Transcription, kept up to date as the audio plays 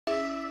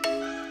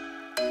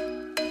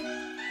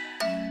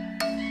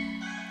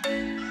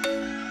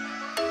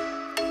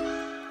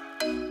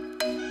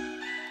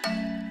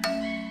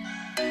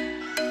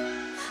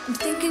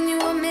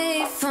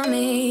for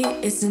me.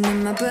 Isn't it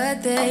my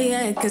birthday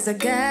yet? Cause I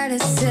gotta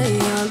say,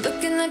 you're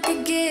looking like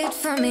a gift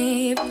for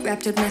me.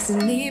 Wrapped up nice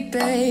and neat,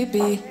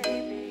 baby.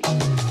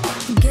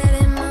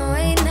 Get in my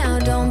way now,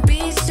 don't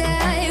be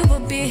shy. We'll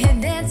be here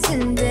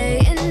dancing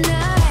day and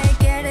night.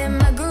 Get in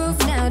my groove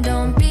now,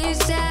 don't be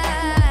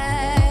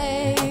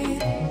shy.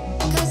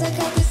 Cause I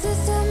got the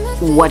system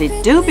of What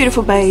it do,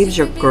 beautiful babes?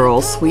 Your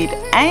girl, Sweet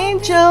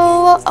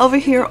Angel, over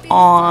here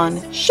on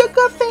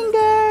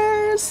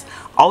Sugarfingers.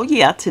 Oh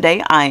yeah,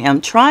 today I am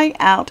trying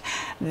out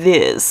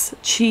this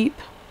cheap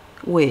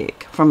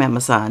wig from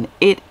Amazon.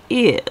 It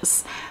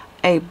is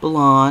a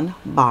blonde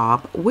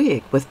bob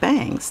wig with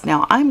bangs.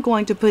 Now I'm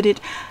going to put it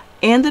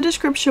in the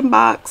description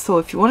box, so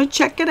if you want to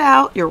check it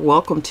out, you're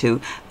welcome to.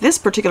 This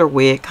particular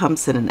wig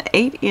comes in an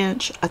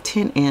 8-inch, a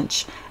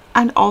 10-inch,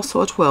 and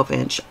also a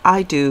 12-inch.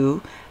 I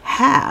do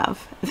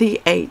have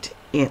the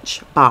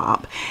 8-inch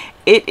bob.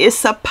 It is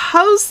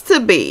supposed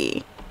to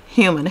be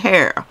human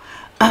hair.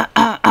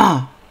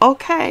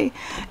 Okay,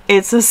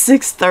 it's a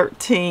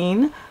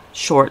 613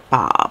 short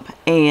bob,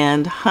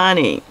 and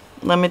honey,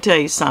 let me tell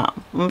you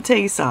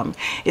something.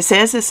 It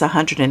says it's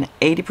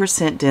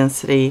 180%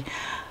 density.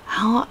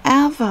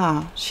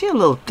 However, she a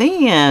little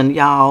thin,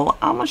 y'all.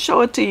 I'm gonna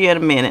show it to you in a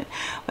minute.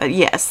 But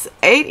yes,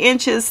 8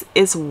 inches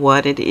is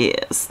what it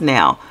is.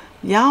 Now,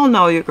 y'all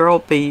know your girl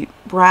be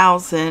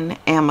browsing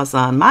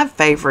Amazon. My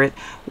favorite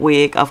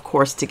wig, of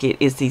course, to get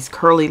is these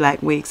curly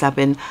like wigs. I've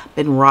been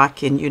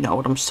rocking, you know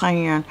what I'm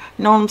saying?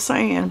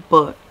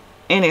 But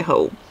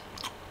anywho,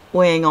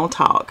 we ain't gonna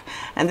talk.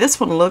 And this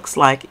one looks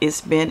like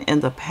it's been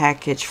in the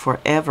package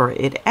forever.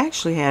 It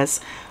actually has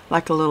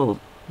like a little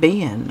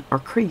bend or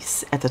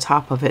crease at the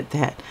top of it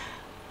that,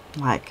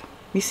 like,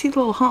 you see the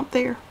little hump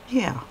there?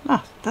 Yeah,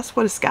 that's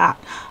what it's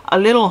got. A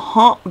little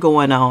hump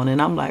going on,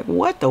 and I'm like,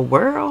 what the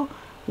world?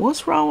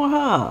 What's wrong with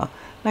her?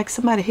 Like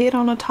somebody hit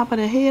on the top of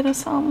the head or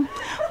something?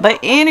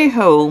 But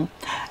anywho,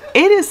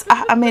 it is,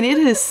 I mean, it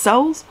is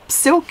so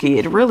silky.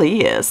 It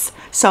really is.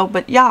 So,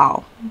 but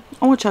y'all,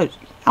 I want y'all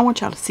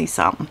to see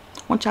something.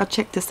 I want y'all to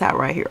check this out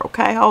right here,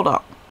 okay? Hold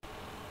on.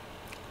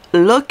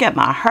 Look at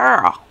my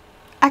hair.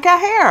 I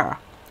got hair.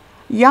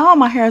 Y'all,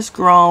 my hair's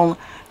grown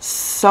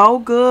so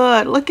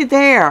good. Look at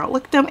there.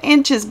 Look at them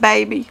inches,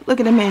 baby. Look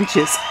at them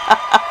inches.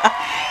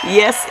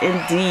 Yes,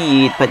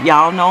 indeed. But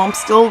y'all know I'm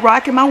still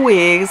rocking my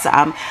wigs.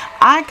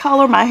 I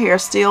color my hair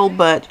still,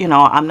 but, you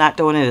know, I'm not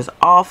doing it as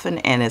often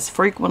and as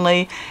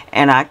frequently.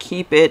 And I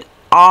keep it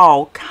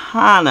all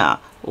kind of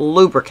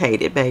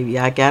lubricated, baby.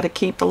 I gotta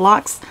keep the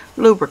locks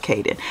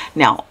lubricated.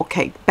 Now,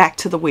 okay, back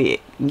to the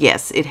wig.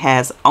 Yes, it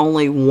has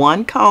only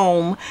one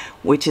comb,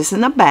 which is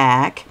in the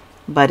back,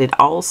 but it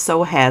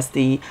also has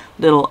the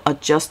little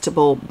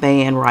adjustable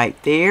band right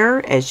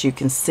there, as you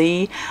can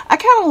see. I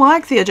kind of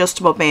like the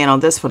adjustable band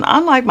on this one.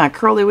 Unlike my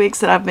curly wigs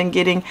that I've been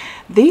getting,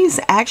 these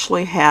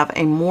actually have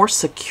a more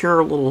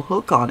secure little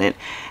hook on it,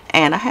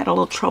 and I had a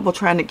little trouble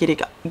trying to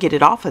get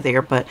it off of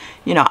there, but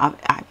you know,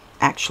 I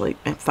actually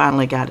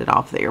finally got it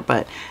off there.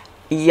 But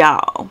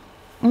y'all,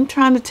 I'm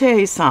trying to tell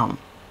you something.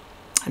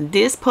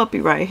 This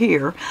puppy right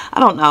here, I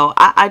don't know,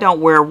 I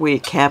don't wear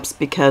wig caps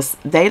because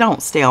they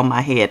don't stay on my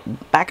head.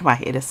 Back of my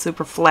head is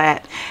super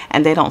flat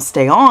and they don't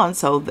stay on,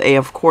 so they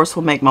of course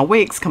will make my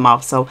wigs come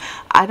off. So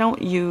I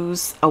don't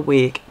use a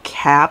wig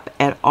cap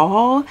at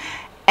all.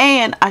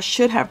 And I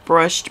should have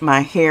brushed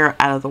my hair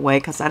out of the way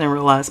because I didn't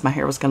realize my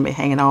hair was going to be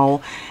hanging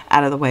all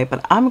out of the way.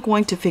 But I'm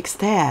going to fix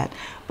that.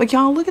 But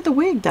y'all, look at the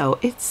wig though.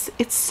 It's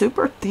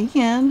super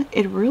thin.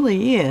 It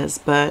really is.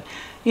 But,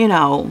 you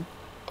know,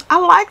 I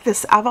like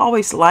this. I've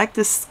always liked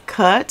this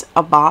cut,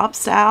 a bob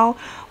style.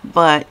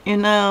 But, you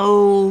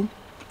know,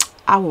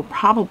 I will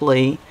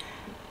probably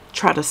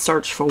try to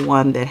search for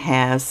one that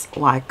has,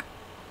 like,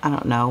 I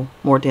don't know,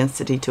 more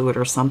density to it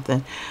or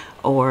something.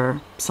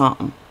 Or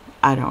something.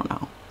 I don't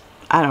know.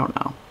 I don't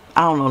know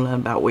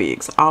nothing about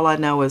wigs. All I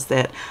know is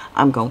that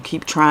I'm going to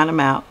keep trying them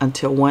out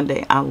until one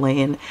day I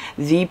land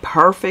the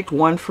perfect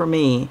one for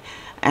me.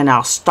 And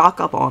I'll stock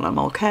up on them,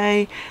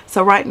 okay?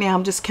 So right now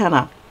I'm just kind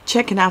of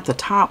checking out the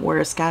top where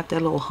it's got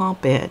that little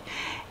hump at.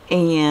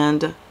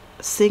 And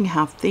seeing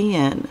how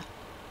thin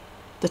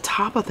the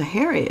top of the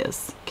hair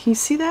is. Can you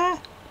see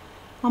that?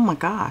 Oh my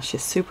gosh,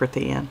 it's super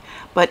thin.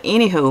 But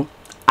anywho,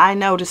 I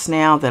notice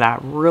now that I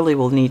really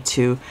will need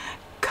to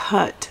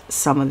cut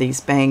some of these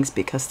bangs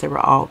because they were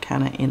all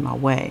kind of in my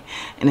way,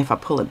 and if I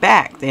pull it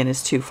back then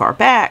it's too far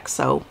back,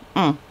 so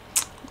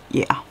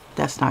yeah,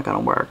 that's not gonna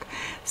work.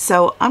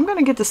 So I'm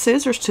gonna get the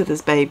scissors to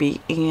this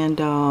baby,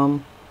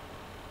 and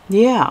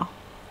yeah.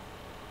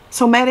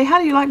 So Maddie, how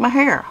do you like my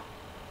hair?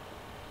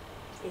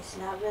 It's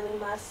not really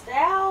my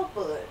style,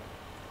 but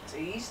to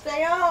each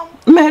their own.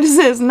 Maddie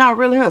says not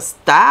really her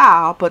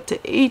style, but to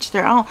each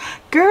their own.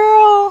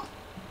 Girl,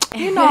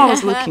 you know I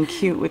was looking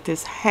cute with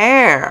this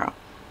hair.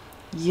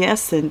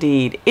 Yes,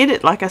 indeed.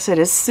 It, like I said,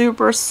 is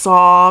super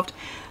soft,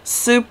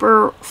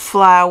 super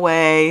fly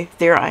away.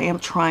 There I am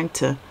trying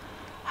to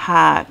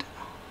hide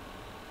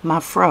my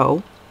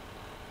fro.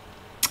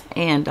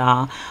 And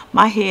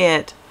my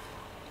head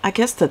I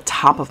guess the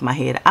top of my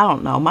head. I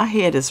don't know. My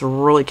head is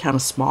really kind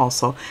of small,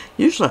 so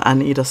usually I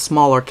need a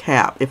smaller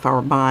cap. If I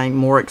were buying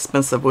more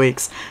expensive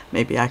wigs,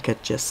 maybe I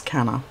could just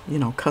kind of, you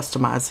know,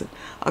 customize it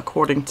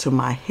according to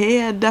my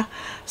head.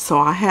 So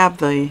I have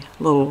the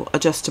little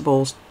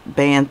adjustable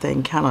band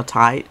thing kind of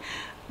tight,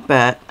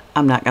 but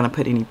I'm not going to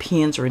put any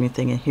pins or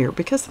anything in here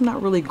because I'm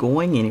not really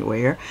going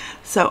anywhere.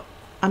 So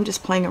I'm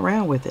just playing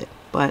around with it.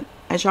 But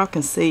as y'all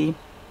can see,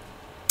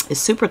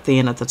 it's super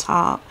thin at the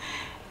top.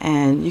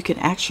 And you can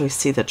actually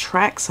see the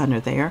tracks under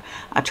there.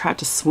 I tried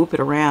to swoop it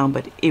around,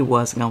 but it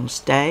wasn't going to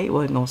stay. It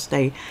wasn't going to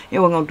stay. It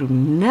wasn't going to do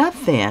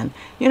nothing.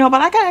 You know,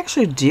 but I could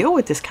actually deal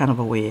with this kind of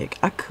a wig.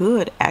 I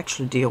could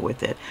actually deal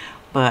with it.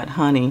 But,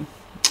 honey,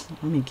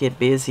 let me get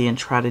busy and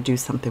try to do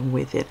something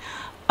with it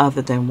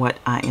other than what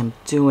I am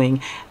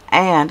doing.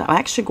 And I'm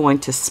actually going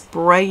to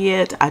spray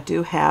it. I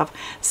do have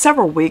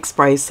several wig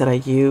sprays that I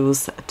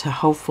use to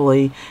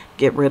hopefully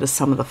get rid of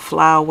some of the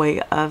flyaway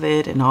of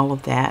it and all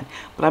of that.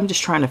 But I'm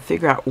just trying to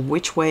figure out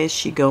which way is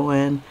she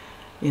going,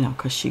 you know,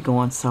 because she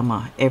going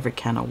some every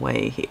kind of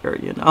way here,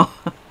 you know.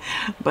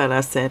 But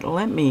I said,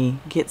 let me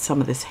get some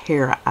of this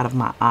hair out of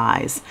my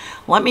eyes.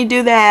 Let me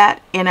do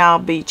that, and I'll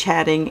be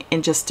chatting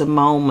in just a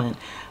moment.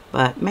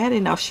 But Maddie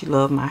knows she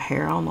loved my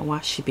hair. I don't know why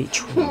she be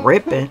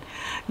tripping.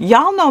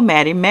 Y'all know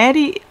Maddie.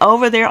 Maddie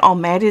over there on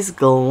Maddie's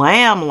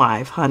Glam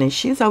Life, honey.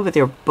 She's over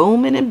there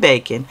booming and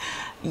baking.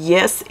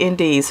 Yes,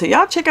 indeed. So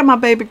y'all check out my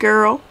baby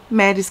girl,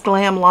 Maddie's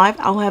Glam Life.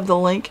 I'll have the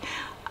link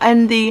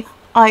and the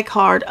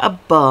iCard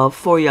above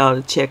for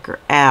y'all to check her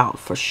out.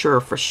 For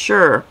sure, for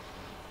sure.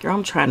 Girl,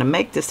 I'm trying to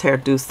make this hair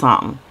do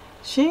something.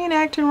 She ain't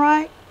acting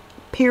right.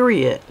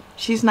 Period.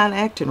 She's not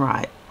acting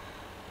right.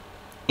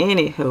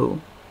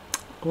 Anywho.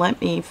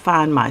 Let me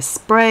find my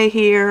spray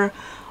here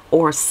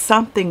or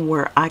something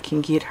where I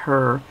can get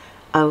her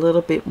a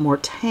little bit more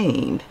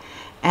tamed.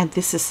 And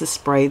this is the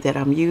spray that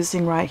I'm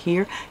using right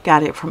here.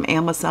 Got it from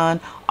Amazon.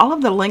 All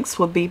of the links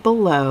will be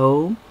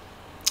below.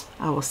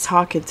 I was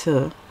talking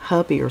to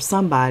hubby or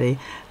somebody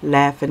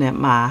laughing at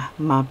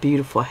my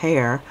beautiful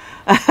hair.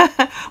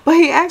 But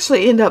he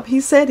actually he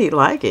said he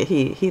liked it.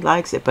 He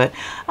likes it. But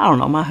I don't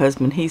know, my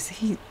husband, he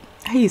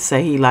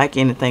say he like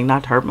anything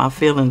not to hurt my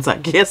feelings, I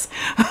guess.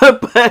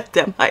 But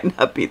that might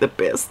not be the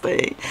best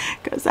thing,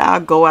 because I'll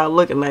go out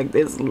looking like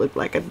this and look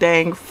like a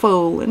dang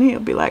fool, and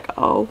he'll be like,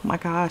 oh my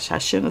gosh, I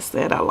shouldn't have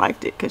said I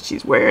liked it because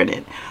she's wearing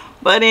it.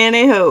 But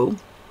anywho,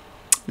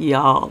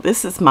 y'all,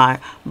 this is my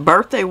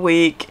birthday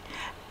week,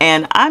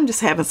 and I'm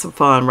just having some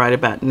fun right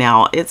about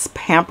now. It's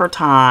pamper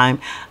time.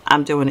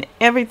 I'm doing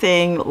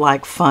everything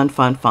like fun.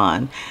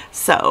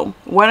 So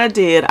what I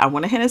did, I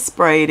went ahead and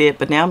sprayed it,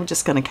 but now I'm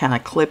just going to kind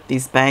of clip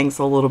these bangs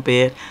a little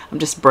bit. I'm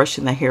just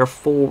brushing the hair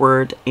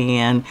forward,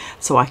 and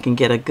so I can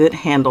get a good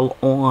handle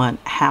on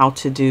how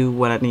to do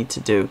what I need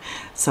to do.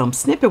 So I'm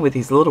snipping with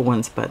these little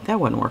ones, but that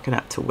wasn't working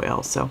out too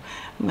well. So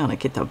I'm going to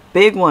get the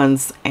big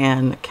ones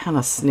and kind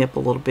of snip a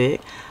little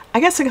bit. I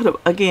guess I could have,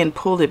 again,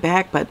 pulled it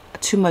back, but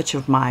too much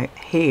of my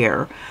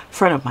hair,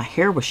 front of my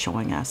hair was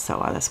showing us,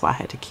 so that's why I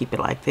had to keep it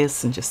like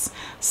this and just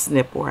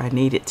snip where I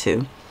needed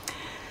to.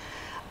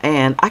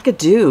 And I could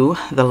do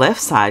the left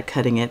side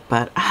cutting it,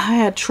 but I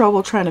had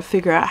trouble trying to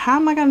figure out how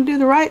am I going to do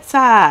the right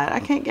side. I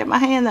can't get my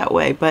hand that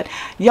way. But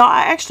y'all,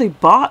 I actually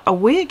bought a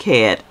wig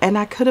head, and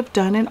I could have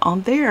done it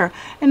on there.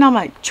 And I'm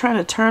like trying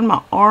to turn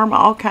my arm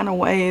all kind of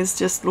ways,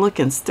 just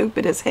looking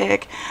stupid as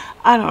heck.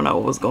 I don't know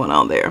what was going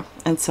on there.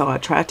 And so I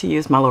tried to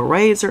use my little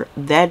razor.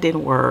 That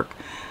didn't work.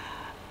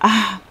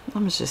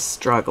 I'm just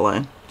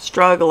struggling,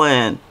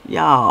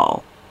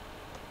 y'all.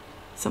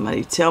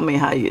 Somebody tell me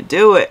how you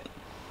do it.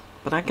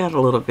 But I got a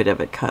little bit of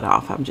it cut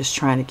off. I'm just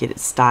trying to get it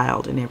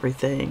styled and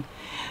everything.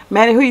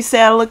 Maddie, who you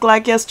said I looked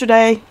like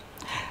yesterday?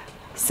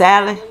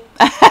 Sally.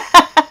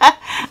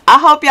 I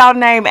hope y'all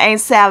name ain't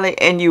Sally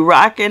and you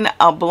rocking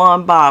a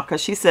blonde bob,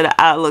 because she said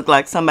I look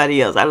like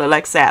somebody else. I look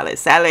like Sally.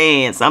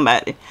 Sally and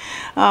somebody.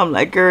 I'm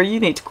like, girl, you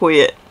need to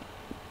quit.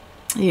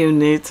 You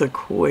need to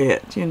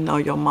quit. You know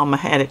your mama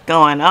had it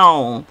going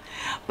on.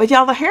 But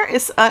y'all, the hair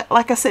is,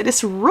 like I said,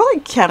 it's really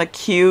kind of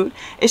cute.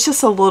 It's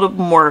just a little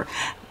more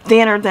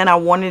thinner than I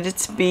wanted it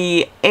to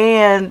be,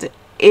 and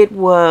it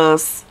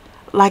was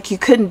like you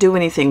couldn't do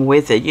anything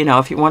with it. You know,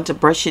 if you wanted to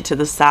brush it to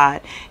the side,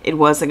 it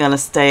wasn't going to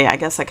stay. I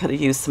guess I could have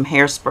used some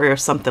hairspray or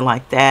something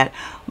like that,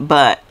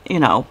 but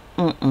you know,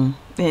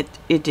 it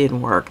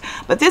didn't work.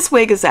 But this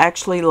wig is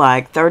actually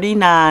like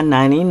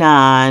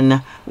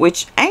 $39.99,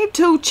 which ain't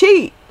too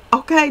cheap.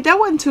 Okay, that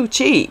wasn't too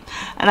cheap.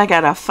 And I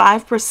got a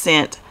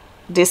 5%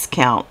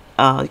 discount.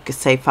 You could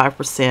say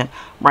 5%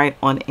 right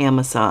on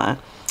Amazon.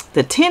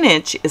 The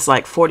 10-inch is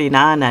like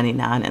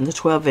 $49.99 and the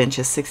 12-inch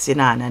is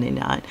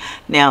 $69.99.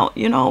 Now,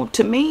 you know,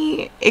 to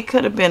me, it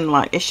could have been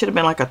like, it should have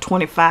been like a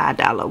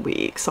 $25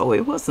 wig. So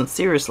it wasn't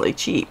seriously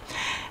cheap.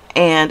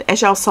 And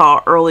as y'all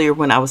saw earlier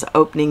when I was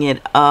opening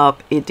it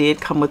up, it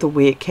did come with a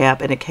wig cap,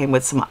 and it came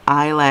with some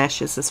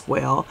eyelashes as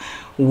well.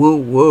 Woo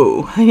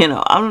woo. You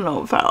know, I don't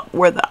know if I'll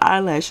wear the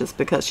eyelashes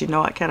because, you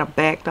know, I kind of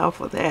backed off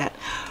of that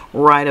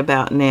right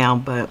about now.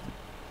 But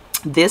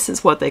This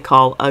is what they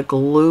call a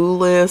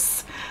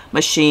glueless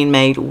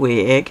machine-made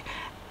wig,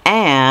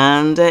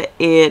 and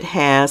it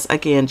has,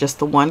 again, just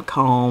the one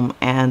comb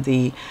and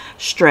the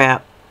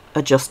strap,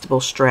 adjustable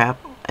strap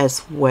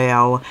as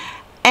well.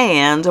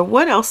 And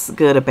what else is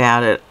good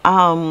about it?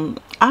 I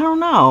don't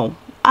know.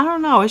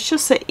 It's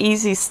just an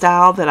easy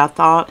style that I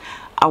thought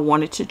I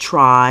wanted to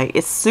try.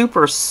 It's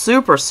super,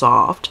 super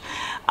soft.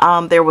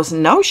 There was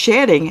no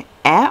shedding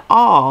at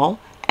all,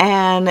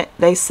 and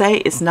they say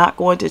it's not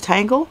going to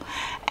tangle.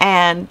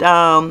 And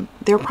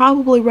they're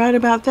probably right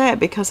about that,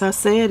 because I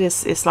said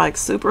it's like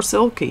super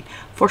silky,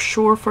 for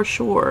sure, for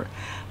sure.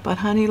 But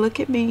honey,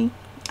 look at me.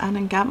 I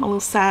done got my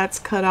little sides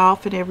cut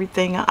off and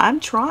everything.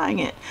 I'm trying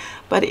it,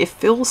 but it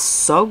feels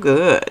so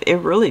good. It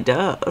really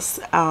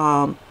does.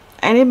 And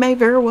it may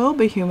very well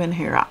be human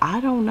hair. I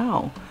don't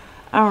know.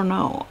 I don't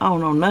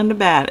know nothing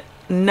about it.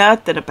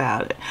 Nothing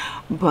about it.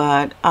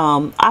 But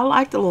I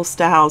like the little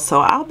style,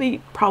 so I'll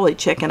be probably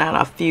checking out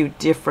a few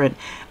different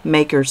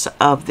makers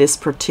of this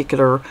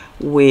particular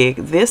wig.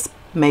 This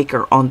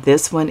maker on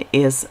this one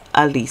is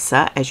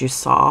Alisa, as you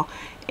saw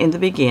in the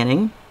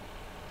beginning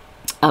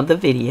of the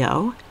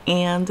video.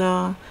 And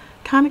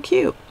kind of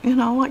cute, you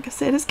know, like I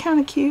said, it's kind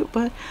of cute,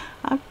 but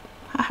I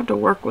have to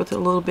work with it a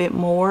little bit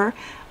more.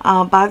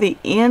 By the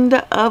end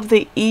of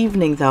the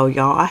evening though,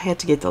 y'all, I had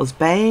to get those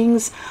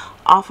bangs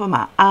off of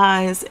my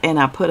eyes, and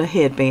I put a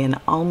headband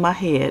on my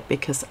head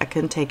because I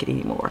couldn't take it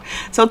anymore.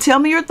 So tell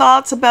me your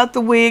thoughts about the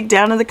wig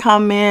down in the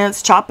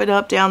comments. Chop it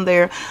up down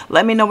there.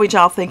 Let me know what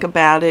y'all think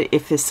about it.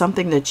 If it's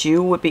something that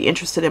you would be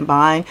interested in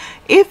buying.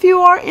 If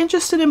you are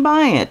interested in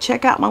buying it,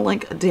 check out my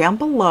link down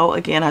below.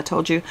 Again, I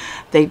told you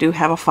they do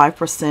have a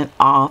 5%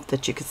 off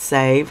that you could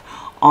save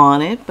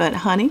on it. But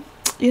honey,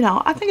 you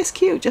know, I think it's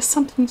cute. Just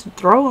something to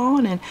throw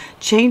on and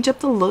change up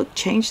the look,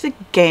 change the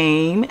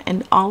game,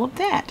 and all of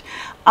that.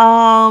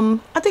 I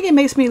think it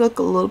makes me look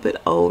a little bit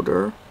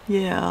older.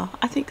 Yeah,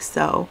 I think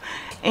so.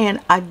 And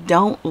I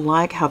don't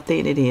like how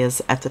thin it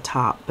is at the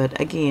top. But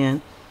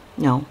again,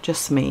 no,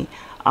 just me.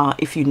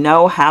 If you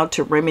know how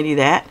to remedy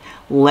that,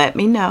 let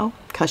me know.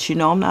 Because you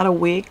know I'm not a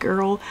wig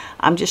girl.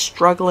 I'm just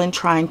struggling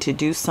trying to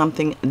do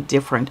something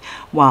different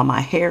while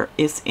my hair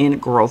is in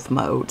growth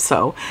mode.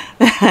 So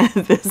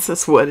this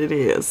is what it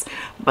is.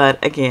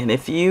 But again,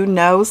 if you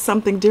know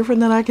something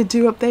different that I could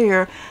do up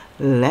there,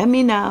 let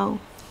me know.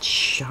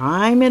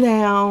 Chime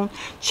down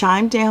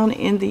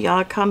in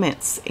the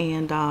comments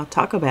and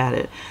talk about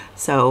it.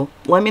 So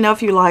let me know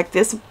if you like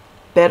this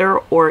better,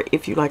 or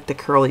if you like the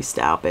curly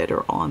style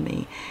better on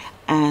me.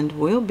 And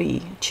we'll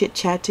be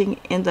chit-chatting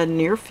in the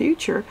near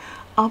future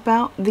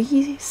about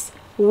these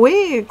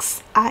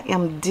wigs I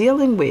am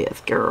dealing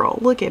with. Girl,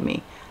 look at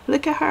me.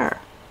 Look at her.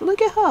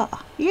 Look at her.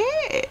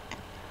 Yeah.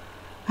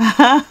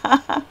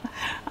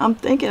 I'm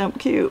thinking I'm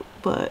cute,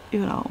 but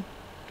you know,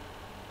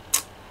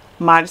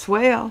 might as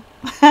well.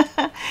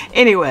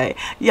 Anyway,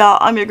 y'all,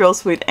 I'm your girl,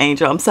 Sweet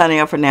Angel. I'm signing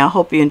out for now.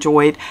 Hope you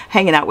enjoyed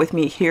hanging out with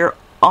me here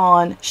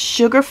on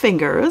Sugar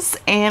Fingers.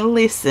 And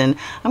listen,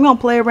 I'm gonna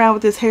play around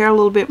with this hair a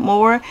little bit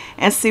more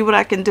and see what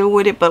I can do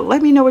with it, but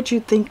let me know what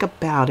you think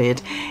about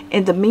it.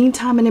 In the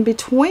meantime and in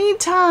between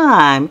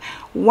time,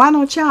 why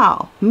don't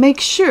y'all make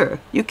sure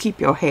you keep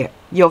your hair,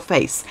 your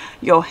face,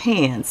 your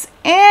hands,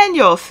 and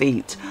your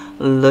feet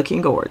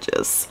looking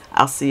gorgeous.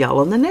 I'll see y'all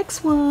on the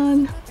next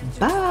one.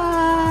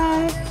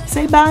 Bye.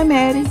 Say bye,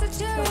 Maddie.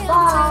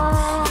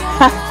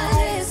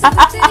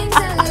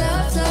 Bye.